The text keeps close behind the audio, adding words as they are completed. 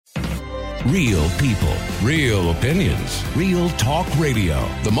Real people, real opinions, real talk radio.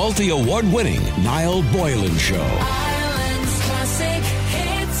 The multi-award-winning Niall Boylan Show. Ireland's classic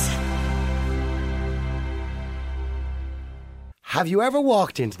hits. Have you ever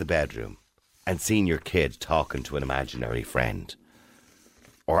walked into the bedroom and seen your kid talking to an imaginary friend?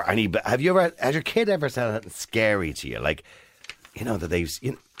 Or has your kid ever said something scary to you? Like, you know, that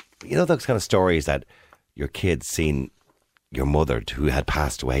you know those kind of stories that your kid's seen your mother, who had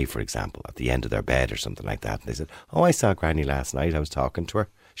passed away, for example, at the end of their bed or something like that. And they said, oh, I saw Granny last night. I was talking to her.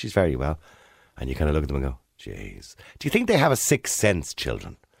 She's very well. And you kind of look at them and go, jeez. Do you think they have a sixth sense,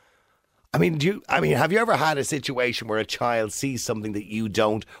 children? I mean, have you ever had a situation where a child sees something that you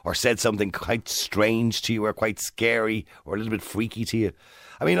don't, or said something quite strange to you, or quite scary, or a little bit freaky to you?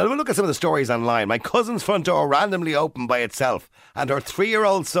 I mean, I'll look at some of the stories online. My cousin's front door randomly opened by itself, and her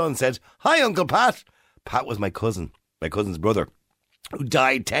 3-year-old son said, hi, Uncle Pat. Pat was my cousin's brother, who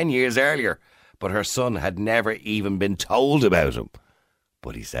died 10 years earlier, but her son had never even been told about him.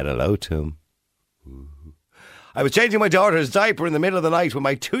 But he said hello to him. I was changing my daughter's diaper in the middle of the night when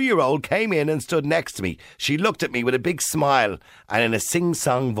my 2-year-old came in and stood next to me. She looked at me with a big smile and in a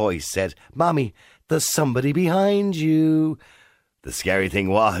sing-song voice said, Mommy, there's somebody behind you. The scary thing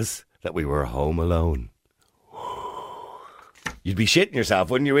was that we were home alone. You'd be shitting yourself,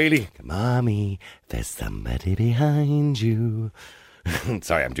 wouldn't you, really? Mommy, there's somebody behind you.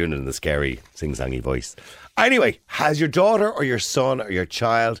 Sorry, I'm doing it in the scary sing-songy voice. Anyway, has your daughter or your son or your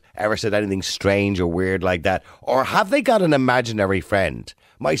child ever said anything strange or weird like that? Or have they got an imaginary friend?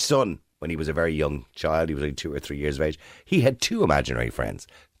 My son, when he was a very young child, he was like 2 or 3 years of age, he had 2 imaginary friends.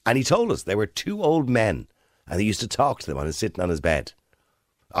 And he told us they were 2 old men. And he used to talk to them on sitting on his bed.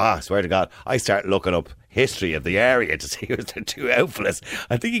 I swear to God, I started looking up history of the area to see if they're 2 outfits.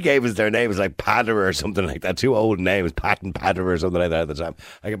 I think he gave us their names like Padder or something like that. 2 old names, Pat and Padder or something like that at the time.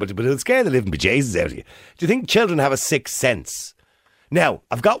 But it would scare the living bejesus out of you. Do you think children have a sixth sense? Now,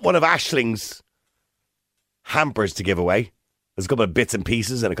 I've got one of Aisling's hampers to give away. There's a couple of bits and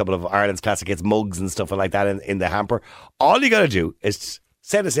pieces and a couple of Ireland's Classic Hits mugs and stuff like that in the hamper. All you got to do is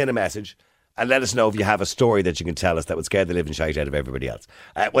send us in a message and let us know if you have a story that you can tell us that would scare the living shite out of everybody else.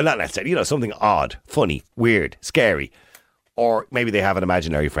 Well, not necessarily. You know, something odd, funny, weird, scary. Or maybe they have an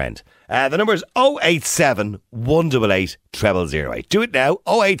imaginary friend. The number is 087 188 0008. Do it now.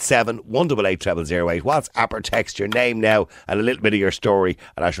 087 188 0008. WhatsApp or text your name now and a little bit of your story,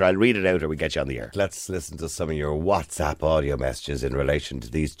 and I'll read it out or we get you on the air. Let's listen to some of your WhatsApp audio messages in relation to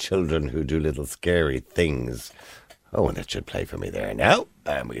these children who do little scary things. Oh, and that should play for me there now.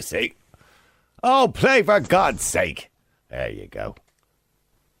 And we see. Oh, play for God's sake. There you go.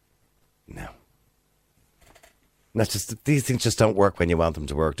 No. That's just, these things just don't work when you want them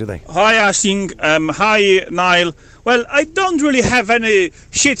to work, do they? Hi, Aisling. Hi, Niall. Well, I don't really have any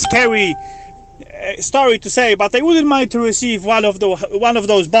shit scary story to say, but I wouldn't mind to receive one of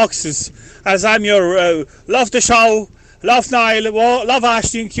those boxes, as I'm your love the show, love Niall, love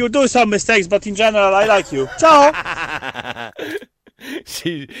Aisling. You do some mistakes, but in general, I like you. Ciao.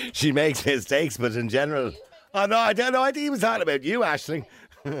 She makes mistakes, but in general... Oh, no, I don't know. I think he was talking about you, Aisling.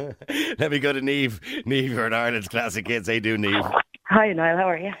 Let me go to Neve. Neve, you're an Ireland's Classic Hits. Hey, do, Neve. Hi, Niall. How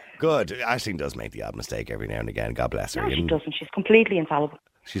are you? Good. Aisling does make the odd mistake every now and again. God bless her. No, she doesn't. She's completely infallible.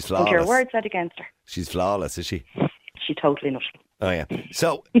 She's Don't flawless. hear a word said against her. She's flawless, is she? She totally not. Oh, yeah.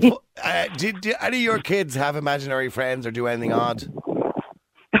 So, do any of your kids have imaginary friends or do anything odd?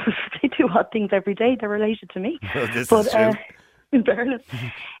 They do odd things every day. They're related to me. Well, this is true. In fairness.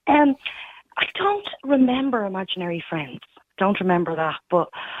 I don't remember imaginary friends. Don't remember that. But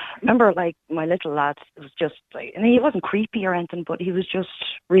remember, like, my little lad was just, like, and he wasn't creepy or anything, but he was just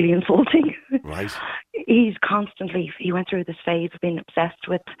really insulting. Right. He went through this phase of being obsessed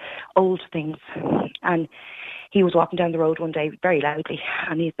with old things. And he was walking down the road one day very loudly,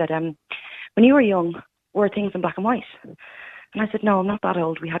 and he said, when you were young, were things in black and white? And I said, no, I'm not that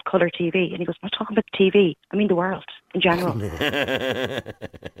old. We had colour TV. And he goes, I'm not talking about the TV. I mean the world in general.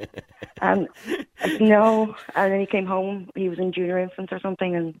 I said, no. And then he came home. He was in junior infants or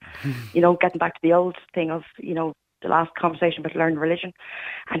something. And, getting back to the old thing of, the last conversation about learning religion.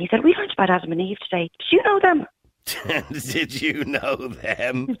 And he said, we learned about Adam and Eve today. Did you know them? Did you know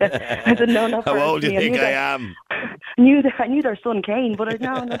them? I said, no, not How old do you think I am? I knew their son Cain, but I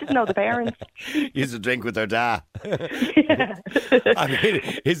didn't know the parents. Used to drink with their dad. Yeah. I mean,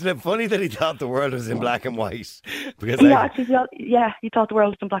 isn't it funny that he thought the world was in black and white? Because he thought the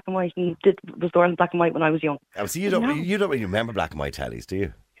world was in black and white, and was the world in black and white when I was young. Oh, so you don't really remember black and white tellies, do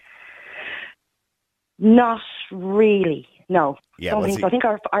you? Not really. No, Yeah, don't well, think see- so. I think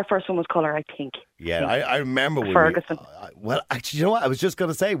our first one was colour. I think. Yeah, I remember when Ferguson. well, actually, you know what? I was just going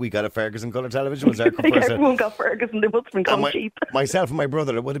to say we got a Ferguson colour television. Was our I think first? everyone got Ferguson. They must have been And come cheap. myself and my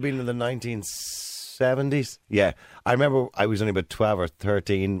brother, it would have been in the 1970s. Yeah. I remember I was only about 12 or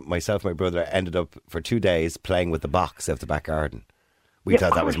 13. Myself and my brother ended up for 2 days playing with the box out the back garden. We Yeah, thought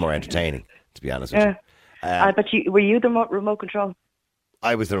of that was course. more entertaining, to be honest with Yeah. you. But were you the remote control?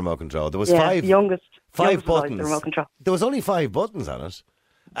 I was the remote control. There was Yeah, five youngest five was always buttons. The remote control. There was only 5 buttons on it.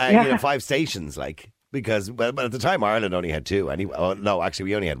 Yeah. You know, 5 stations, like. Because, well, at the time, Ireland only had 2. Anyway. Oh, no, actually,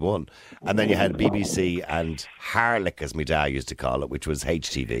 we only had 1. And then you had BBC and Harlick, as my dad used to call it, which was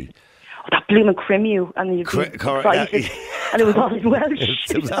HTV. Oh, that blooming Crimew, and you'd be excited. And it was all in Welsh.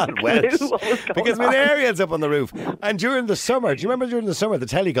 It was all You Welsh. knew what was going Because with on. aerials up on the roof. And during the summer, do you remember during the summer, the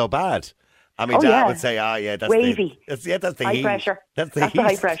telly go bad? And my Oh, dad yeah. would say, yeah, that's Wavy. that's the High heat. pressure. That's the That's heat. the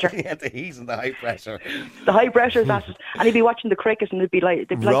high pressure. Yeah, the heat and the high pressure. The high pressure that, and he'd be watching the cricket, and they'd be like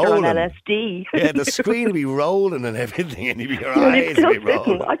they're on Rolling. LSD. Yeah, the screen would be rolling and everything, and your And eyes you'd still would be sit and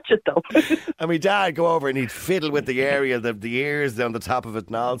rolling. watch it though. And my dad go over and he'd fiddle with the area, the ears down the top of it,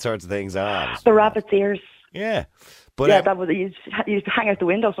 and all sorts of things. The rabbit's ears. Yeah. But, Yeah, that was you'd hang out the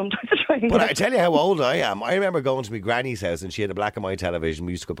window sometimes to try and but get I tell you how old I am. I remember going to my granny's house and she had a black and white television.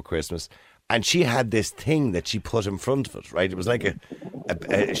 We used to go up at Christmas. And she had this thing that she put in front of it, right? It was like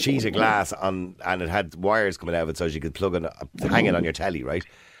a sheet of glass on, and it had wires coming out of it so you could plug it, hang it on your telly, right?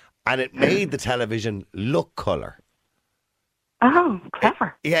 And it made the television look colour. Oh,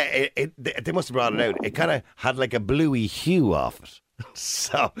 clever. Yeah, they must have brought it out. It kind of had like a bluey hue off it.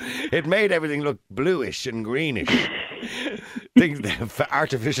 So it made everything look bluish and greenish. Things,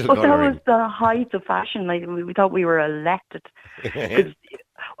 artificial But that colouring. was the height of fashion. Like we thought we were elected. 'Cause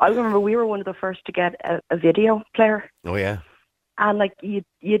I remember we were one of the first to get a video player, Oh, yeah. and like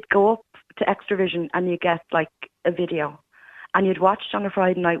you'd go up to Extravision and you get like a video, and you'd watch it on a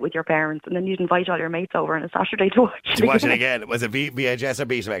Friday night with your parents, and then you'd invite all your mates over on a Saturday to watch it. To watch it again. Was it VHS or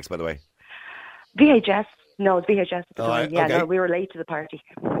Betamax, by the way? VHS. No, it's VHS at the Oh, time. Yeah, okay. no, we were late to the party.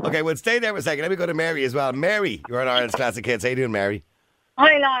 Okay, well, stay there for a second. Let me go to Mary as well. Mary, you're on Ireland's Classic Hits. How you doing, Mary?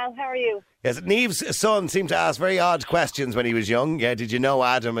 Hi, Niall. How are you? Yes, Neve's son seemed to ask very odd questions when he was young. Yeah, did you know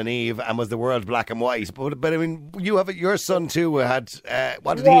Adam and Eve, and was the world black and white? But I mean, you have your son too. Had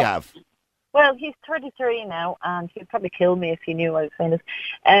what did he Yeah. have? Well, he's 33 now, and he'd probably kill me if he knew I was saying this.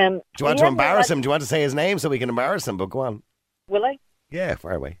 Do you want he to had embarrass no- him? Do you want to say his name so we can embarrass him? But go on. Will I? Yeah,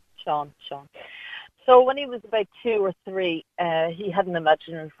 far away. Sean. So when he was about 2 or 3, he had an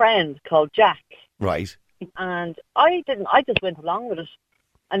imaginary friend called Jack, Right. and I just went along with it.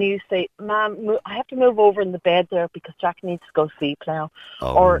 And he used to say, "Ma'am, I have to move over in the bed there because Jack needs to go sleep now."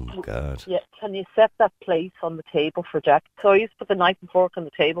 Oh, Or- God. Yeah, can you set that place on the table for Jack? So I used to put the knife and fork on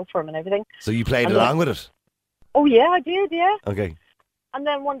the table for him and everything. So you played And along with it? Oh yeah, I did, yeah. Okay. And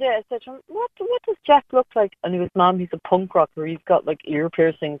then one day I said to him, what does Jack look like? And he goes, "Mom, he's a punk rocker. He's got like ear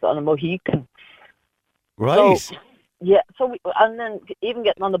piercings and a Mohican." Right. So, yeah, and then even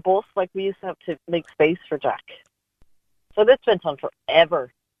getting on the bus, like we used to have to make space for Jack. So this went on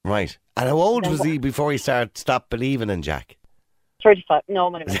forever. Right. And how old Then was he before he stopped believing in Jack? 35. No,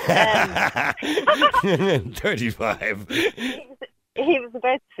 I'm only 35. he was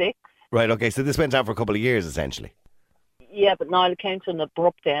about 6. Right, okay, so this went on for a couple of years, essentially. Yeah, but now it came to an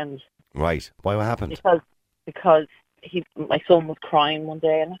abrupt end Right. Why, what happened? because my son was crying one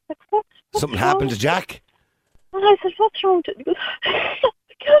day, and I was like, what's Something wrong? happened to Jack? And I said, "What's wrong?" He goes, "I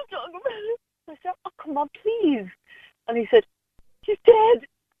can't talk about it." I said, "Oh, come on, please." And he said, "He's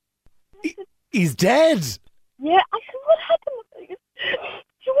dead." He's dead. Yeah, I said, "What happened?" He goes,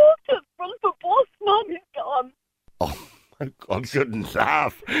 "He walked in front of a bus, Mom, he's gone." Oh, my God, shouldn't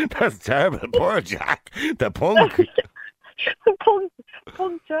laugh. That's terrible. Poor Jack, the punk.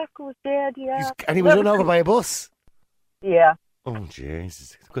 Punk Jack was dead, yeah. And he was run over by a bus. Yeah, Oh,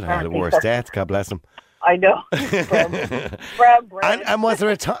 Jesus. Could have had a Apparently worse so. death. God bless him. I know. Brown bread. And was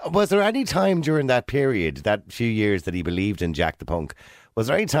there any time during that period, that few years that he believed in Jack the Punk, was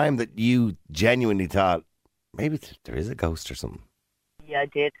there any time that you genuinely thought maybe there is a ghost or something? Yeah, I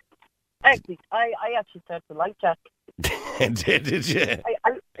did. Actually, I actually started to like Jack. Did you? I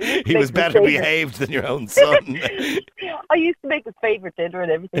used to He make was his better favourite- behaved than your own son. I used to make his favourite dinner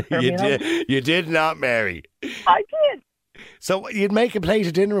and everything for him, You you know? did. You did not, Mary. I did. So you'd make a plate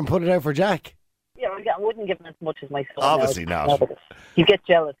of dinner and put it out for Jack. Yeah, I wouldn't give him as much as my son. Obviously now. not. You get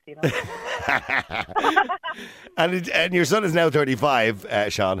jealous, you know. And your son is now 35,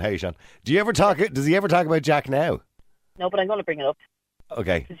 Sean. Hey, Sean. Does he ever talk about Jack now? No, but I'm going to bring it up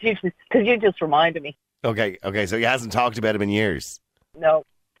Okay. because you just reminded me. Okay. So he hasn't talked about him in years. No,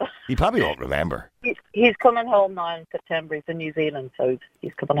 He probably won't remember. He's coming home now in September. He's in New Zealand, so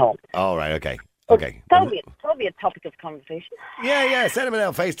he's coming home. All right, okay. Okay. That'll be a topic of conversation. Yeah. Send him a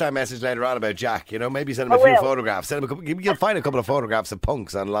little FaceTime message later on about Jack. You know, maybe send him a few photographs. Send him you'll find a couple of photographs of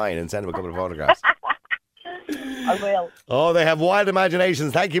punks online and send him a couple of photographs. I will. Oh, they have wild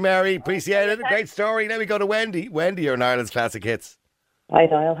imaginations. Thank you, Mary. Appreciate it. Great story. Now we go to Wendy. Wendy, you're in Ireland's Classic Hits. Hi,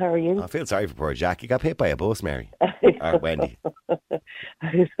 Niall. How are you? I feel sorry for poor Jack. He got hit by a bus, Mary. Or Wendy.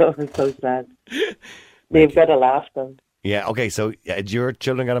 I'm so sad. They've got to laugh though. Yeah, okay, so do your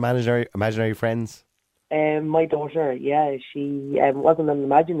children got imaginary friends? My daughter, yeah, she wasn't an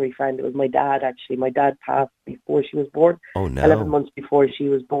imaginary friend. It was my dad, actually. My dad passed before she was born. Oh, no. 11 months before she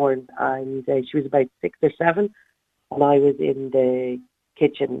was born. And she was about 6 or 7. And I was in the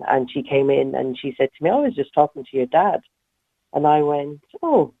kitchen and she came in and she said to me, I was just talking to your dad. And I went,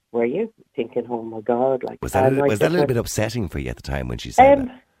 oh, were you? Thinking, oh, my God. Was that a little bit upsetting for you at the time when she said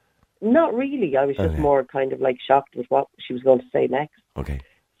that? Not really. I was just more kind of like shocked with what she was going to say next. Okay.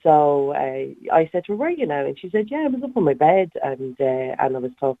 So I said to her, where are you now? And she said, yeah, I was up on my bed and I was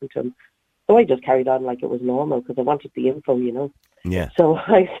talking to him. So I just carried on like it was normal because I wanted the info, you know. Yeah. So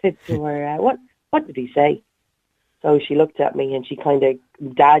I said to her, what did he say? So she looked at me and she kind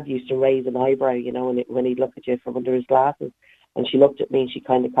of, Dad used to raise an eyebrow, you know, when he'd look at you from under his glasses. And she looked at me and she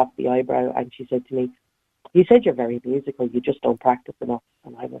kind of cocked the eyebrow and she said to me, he said you're very musical, you just don't practice enough.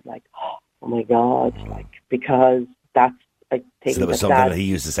 And I was like, oh my God, because that's a thing. So that was something that he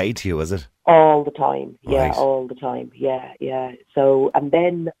used to say to you, was it? All the time, yeah, Right. all the time, yeah. So, and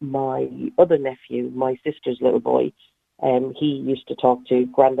then my other nephew, my sister's little boy, he used to talk to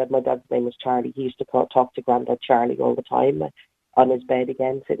Grandad. My dad's name was Charlie. He used to talk to Grandad Charlie all the time on his bed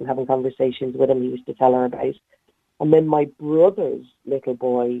again, sitting having conversations with him. He used to tell her about. And then my brother's little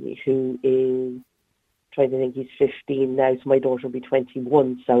boy, who is trying to think, he's 15 now, so my daughter will be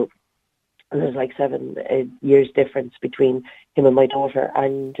 21. So and there's like 7 years difference between him and my daughter.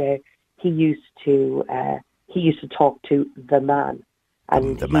 And he used to talk to the man,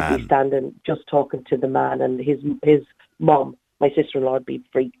 and he'd be standing just talking to the man, and his mom, my sister-in-law, would be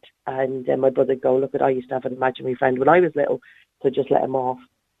freaked, and my brother would go, look, I used to have an imaginary friend when I was little, so just let him off,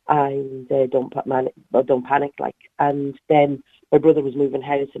 and don't panic, like. And then my brother was moving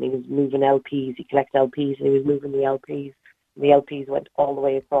house, and he was moving LPs. He collects LPs, and he was moving the LPs. The LPs went all the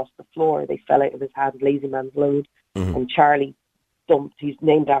way across the floor. They fell out of his hand, lazy man's load. Mm-hmm. And Charlie dumped. He's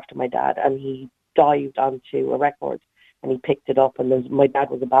named after my dad, and he dived onto a record, and he picked it up. And my dad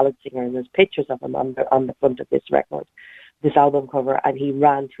was a ballad singer, and there's pictures of him on the front of this record, this album cover. And he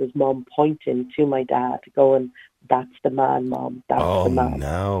ran to his mum, pointing to my dad, going, "That's the man, Mom. That's the man." Oh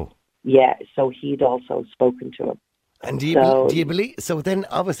no! Yeah. So he'd also spoken to him. And do you believe? So then,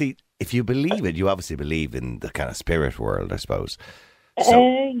 obviously, if you believe it, you obviously believe in the kind of spirit world, I suppose. So,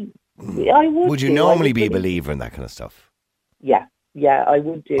 I would. Would you normally be a believer in that kind of stuff? Yeah, I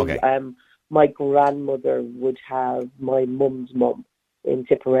would do. Okay. My grandmother would have my mum's mum in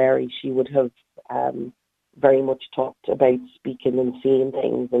Tipperary. She would have very much talked about speaking and seeing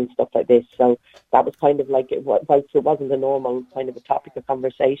things and stuff like this. So that was kind of like it wasn't a normal kind of a topic of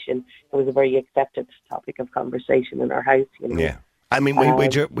conversation. It was a very accepted topic of conversation in our house. You know? Yeah. I mean,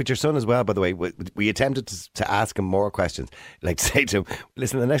 with your son as well, by the way, we attempted to ask him more questions. Like to say to him,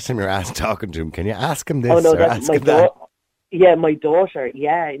 listen, the next time you're talking to him, can you ask him this or ask him that? Yeah, my daughter,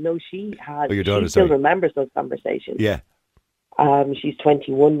 no, she has. Oh, your daughter, she still remembers those conversations. Yeah. She's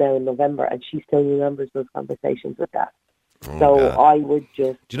 21 now in November, and she still remembers those conversations with that. Oh, so God. I would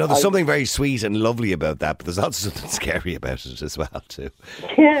just... Do you know, there's something very sweet and lovely about that, but there's also something scary about it as well, too.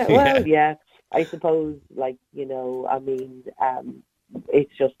 Yeah, well, yeah. I suppose, like, you know, I mean,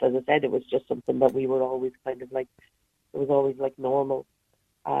 it's just, as I said, it was just something that we were always kind of like, it was always like normal.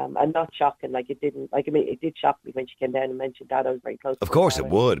 And not shocking, like it didn't, like, I mean, it did shock me when she came down and mentioned that. I was very close to Of course it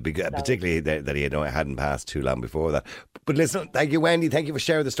would, because, particularly that he hadn't passed too long before that. But listen, thank you, Wendy. Thank you for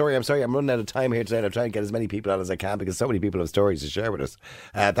sharing the story. I'm sorry, I'm running out of time here today. I'm trying to get as many people on as I can because so many people have stories to share with us.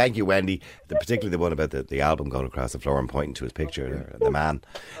 Thank you, Wendy. Particularly the one about the album going across the floor and pointing to his picture, the man.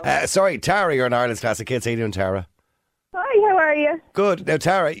 Sorry, Tara, you're in Ireland's Classic Hits. How you doing, Tara? Hi, how are you? Good. Now,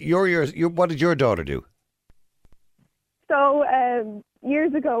 Tara, what did your daughter do? So,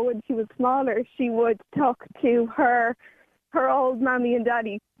 years ago when she was smaller, she would talk to her old mammy and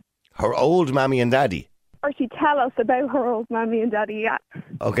daddy. Her old mammy and daddy? Or she'd tell us about her old mammy and daddy, yeah.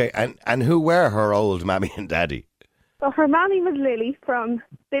 Okay, and who were her old mammy and daddy? So her mammy was Lily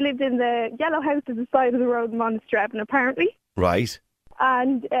they lived in the yellow house at the side of the road in Monasterevin, apparently. Right.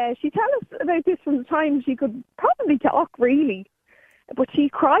 And she'd tell us about this from the time she could probably talk, really. but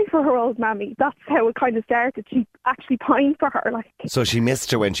she'd cry for her old mammy. That's how it kind of started. She actually pined for her, like. So she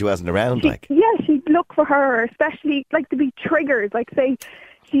missed her when she wasn't around, like. Yeah, she'd look for her, especially like to be triggered. Like, say,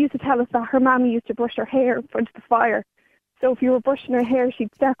 she used to tell us that her mammy used to brush her hair in front of the fire. So if you were brushing her hair,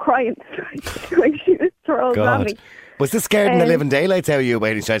 she'd start crying like she missed her old mammy. Was this scared in the living daylights out of you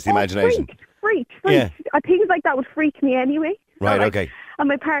by any stretch of the imagination? Freak. Yeah. Things like that would freak me anyway. Right, So, like, okay. And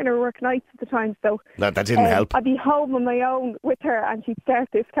my partner worked nights at the time, so That didn't help. I'd be home on my own with her, and she'd start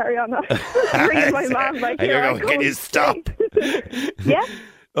this carry on, ringing my mum like, And you're "Here I going, can you stop? Yeah.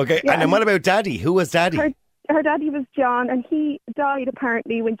 Okay, Yeah, and then what about Daddy? Who was Daddy? Her daddy was John, and he died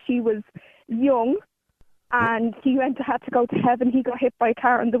apparently when she was young, and he had to go to heaven. He got hit by a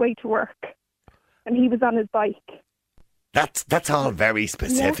car on the way to work, and he was on his bike. That's all very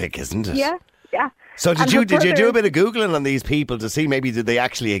specific, isn't it? Yeah. So And did you her do a brother- bit of Googling on these people to see maybe did they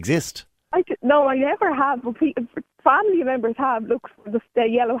actually exist? No, I never have. But family members have looked for the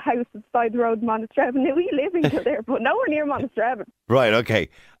yellow house beside the road in Monasterevin. Now we live in there, but nowhere near Monasterevin. Right, okay.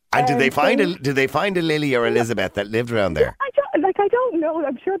 And did they so- find a Lily or Elizabeth that lived around there? I don't know.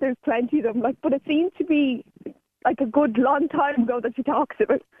 I'm sure there's plenty of them. But it seems to be like a good long time ago that she talks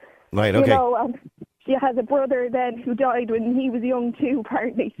about. Right, okay. You know, and she has a brother then who died when he was young too,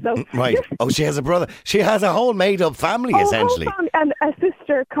 apparently. So Right. Oh, she has a brother. She has a whole made-up family, essentially. whole family, and a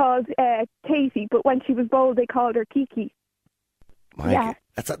sister called Katie. But when she was bold, they called her Kiki. Mike, Yeah.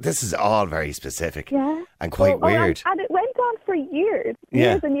 This is all very specific Yeah. and quite weird. And it went on for years,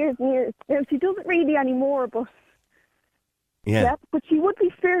 Yeah. years and years and years. Now, she doesn't really anymore, but Yeah. but she would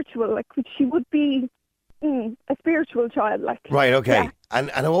be spiritual. Like, she would be a spiritual child. Like, Right, okay. Yeah. And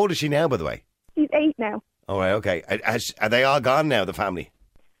how old is she now, by the way? She's 8 now. All right, okay. Are they all gone now, the family?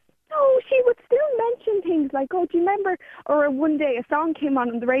 No, she would still mention things like, "Oh, do you remember?" Or one day a song came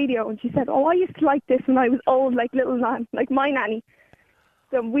on the radio, and she said, "Oh, I used to like this when I was old, like Little Nan, like my nanny."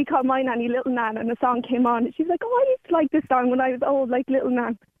 So we call my nanny Little Nan, and the song came on, and she's like, "Oh, I used to like this song when I was old, like Little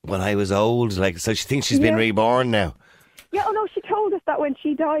Nan." When I was old, like, so she thinks she's been Yeah. reborn now. Yeah, oh no, she told us that when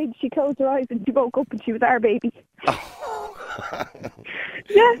she died, she closed her eyes and she woke up and she was our baby.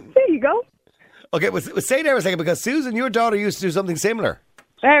 Yeah, there you go. Okay, well, stay there a second, because Susan, your daughter used to do something similar.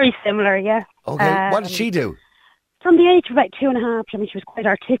 Very similar, yeah. Okay, what did she do? From the age of about 2.5, I mean, she was quite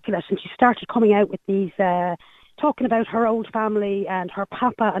articulate, and she started coming out with these, talking about her old family and her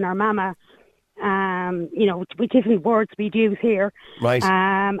papa and her mama. You know, which isn't words we'd use here. Right.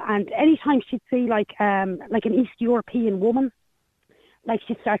 And anytime she'd see like an East European woman, like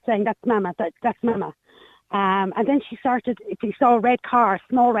she'd start saying, "That's mama, that's mama." And then she started, if we saw a red car, a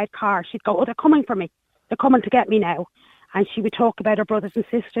small red car, she'd go, "Oh, they're coming for me. They're coming to get me now." And she would talk about her brothers and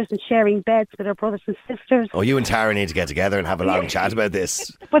sisters and sharing beds with her brothers and sisters. Oh, you and Tara need to get together and have a long chat about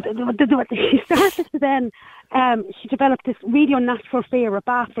this. But she started to then, she developed this really unnatural fear of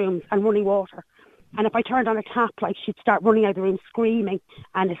bathrooms and running water. And if I turned on a tap, like, she'd start running out of the room screaming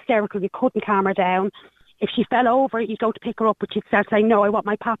and hysterical. You couldn't calm her down. If she fell over, you'd go to pick her up, but she'd start saying, "No, I want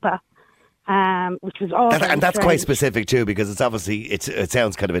my papa." Which was all very And that's strange. quite specific too, because it's obviously, it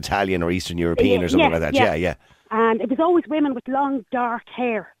sounds kind of Italian or Eastern European or something like that. Yeah. And it was always women with long, dark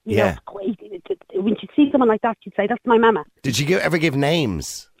hair. You Yeah. know, when she'd see someone like that, she'd say, "That's my mama." Did she ever give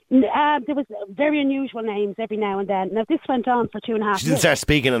names? There was very unusual names every now and then. Now, this went on for 2.5 She years. didn't start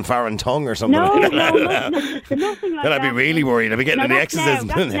speaking in foreign tongue or something No, like that. nothing like Then that. I'd be really worried. I'd be getting No, an that's exorcism.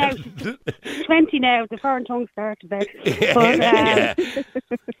 now, that's now. 20 now. The foreign tongue started there. But, Yeah.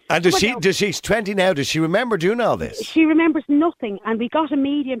 And she's 20 now, does she remember doing all this? she remembers nothing, and we got a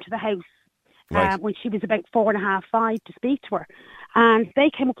medium to the house Right. when she was about 4.5, 5 to speak to her, and they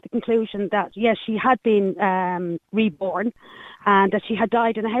came up with the conclusion that yes, she had been reborn, and that she had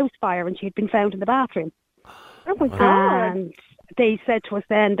died in a house fire, and she had been found in the bathroom. Oh my God. And they said to us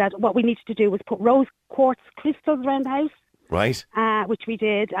then that what we needed to do was put rose quartz crystals around the house. Right. Which we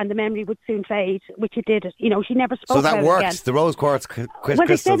did, and the memory would soon fade, which it did. You know, she never spoke So that about it works. again. The rose quartz Well, they said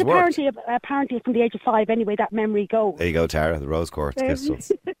crystals worked. apparently from the age of 5 anyway, that memory goes. There you go, Tara, the rose quartz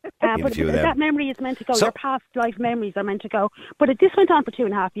crystals. Give a But few of them. that memory is meant to go. So- Your past life memories are meant to go. But this went on for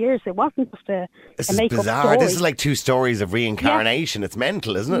 2.5 years. It wasn't just This a is make-up bizarre. story. This is like 2 stories of reincarnation. It's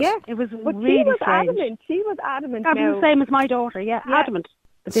mental, isn't it? Yeah, it was But really she was strange. adamant. She was adamant. That was now. the same as my daughter. Yeah, adamant.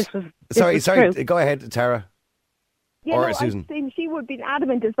 But this was Sorry, true. go ahead, Tara. Yeah, Or no, Susan. I'm saying she would have been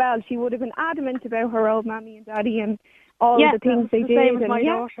adamant as well. She would have been adamant about her old mammy and daddy and all Yeah, the things that they was the did. same as and my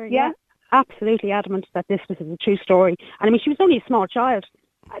yeah, daughter. Yeah. Absolutely adamant that this was a true story. And I mean, she was only a small child.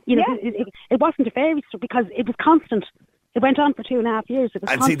 You know, Yeah. it wasn't a fairy story because it was constant. It went on for 2.5 years. It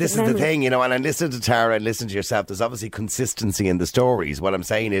was And see, this is constant the memory. thing, you know, and I listened to Tara and listened to yourself. There's obviously consistency in the stories. What I'm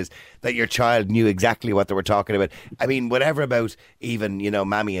saying is that your child knew exactly what they were talking about. I mean, whatever about even, you know,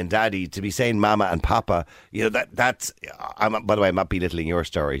 mammy and daddy, to be saying mama and papa, you know, that's, by the way, I'm not belittling your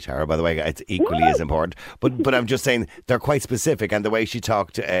story, Tara, by the way, it's equally as important. But I'm just saying they're quite specific. And the way she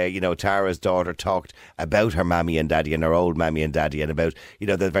talked, you know, Tara's daughter talked about her mammy and daddy and her old mammy and daddy and about, you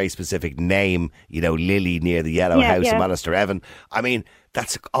know, the very specific name, you know, Lily near the yellow house in Monaster Evan. I mean,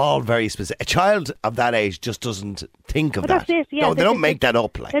 that's all very specific. A child of that age just doesn't think of that. That's it, yeah. No, they don't make that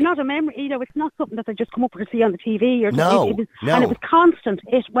up. Like, they're not a memory, you know, it's not something that they just come up with to see on the TV. Or No, it was, no. And it was constant.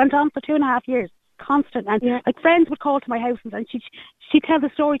 It went on for 2.5 years. Constant. And like friends would call to my house and she'd tell the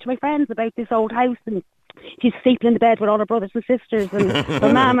story to my friends about this old house, and she's sleeping in the bed with all her brothers and sisters and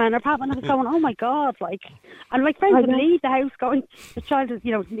her mama and her papa, and I was going, oh my God, like, and like friends would leave the house going, the child is,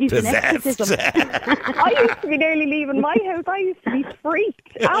 you know, needs an exorcism. I used to be nearly leaving my house. I used to be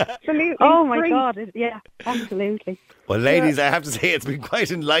freaked. Absolutely. Oh my freaked. God, yeah, absolutely. well, ladies, I have to say it's been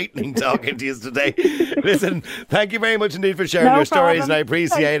quite enlightening talking to you today. Listen, thank you very much indeed for sharing No your stories, problem. and I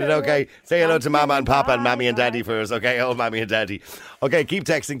appreciate it. Okay, say hello to Mama and Papa and Mammy and Daddy for us. Okay, old Mammy and Daddy. Okay, keep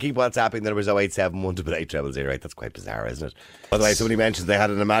texting, keep WhatsApping. The number is 087 128 0008. That's quite bizarre, isn't it? By the way, somebody mentions they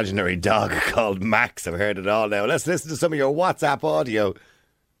had an imaginary dog called Max. I've heard it all now. Let's listen to some of your WhatsApp audio.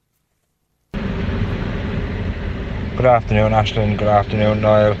 Good afternoon, Aisling. Good afternoon,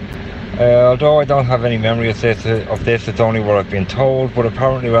 Niall. Although I don't have any memory of this, it's only what I've been told, but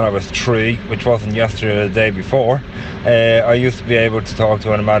apparently when I was 3, which wasn't yesterday or the day before, I used to be able to talk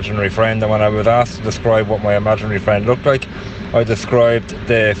to an imaginary friend, and when I was asked to describe what my imaginary friend looked like, I described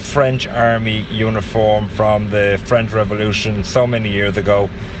the French army uniform from the French Revolution so many years ago.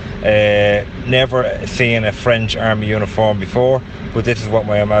 Never seen a French army uniform before, but this is what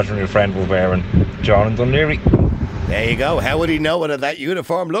my imaginary friend was wearing. John and Dunleary. There you go. How would he know what that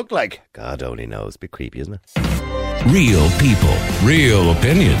uniform looked like? God only knows. Bit creepy, isn't it? Real people, real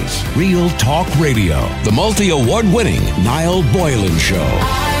opinions, real talk radio. The multi-award winning Niall Boylan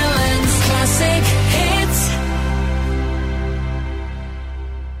Show.